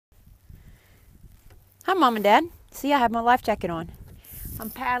Hi, Mom and Dad. See, I have my life jacket on. I'm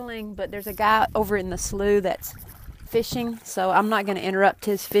paddling, but there's a guy over in the slough that's fishing, so I'm not going to interrupt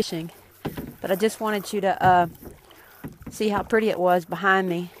his fishing. But I just wanted you to see how pretty it was behind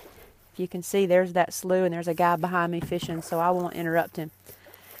me. If you can see, there's that slough, and there's a guy behind me fishing, so I won't interrupt him.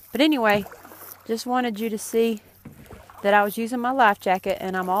 But anyway, just wanted you to see that I was using my life jacket,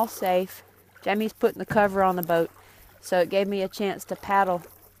 and I'm all safe. Jamie's putting the cover on the boat, so it gave me a chance to paddle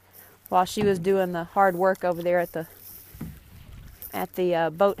while she was doing the hard work over there at the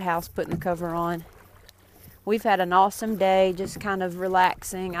boathouse, putting the cover on. We've had an awesome day, just kind of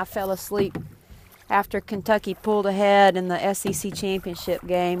relaxing. I fell asleep after Kentucky pulled ahead in the SEC championship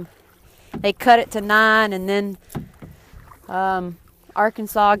game. They cut it to 9, and then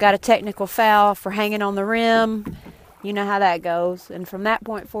Arkansas got a technical foul for hanging on the rim. You know how that goes. And from that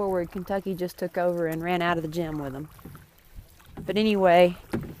point forward, Kentucky just took over and ran out of the gym with them. But anyway,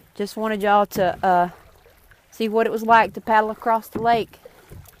 just wanted y'all to see what it was like to paddle across the lake.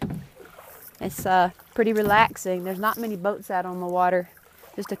 It's pretty relaxing. There's not many boats out on the water,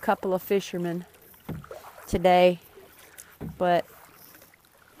 just a couple of fishermen today. But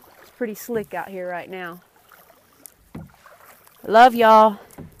it's pretty slick out here right now. Love y'all.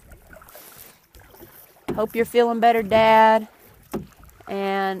 Hope you're feeling better, Dad.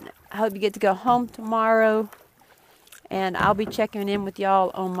 And I hope you get to go home tomorrow. And I'll be checking in with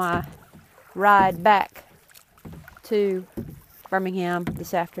y'all on my ride back to Birmingham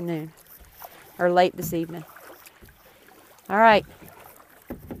this afternoon. Or late this evening. All right.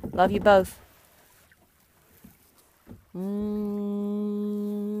 Love you both. Mwah.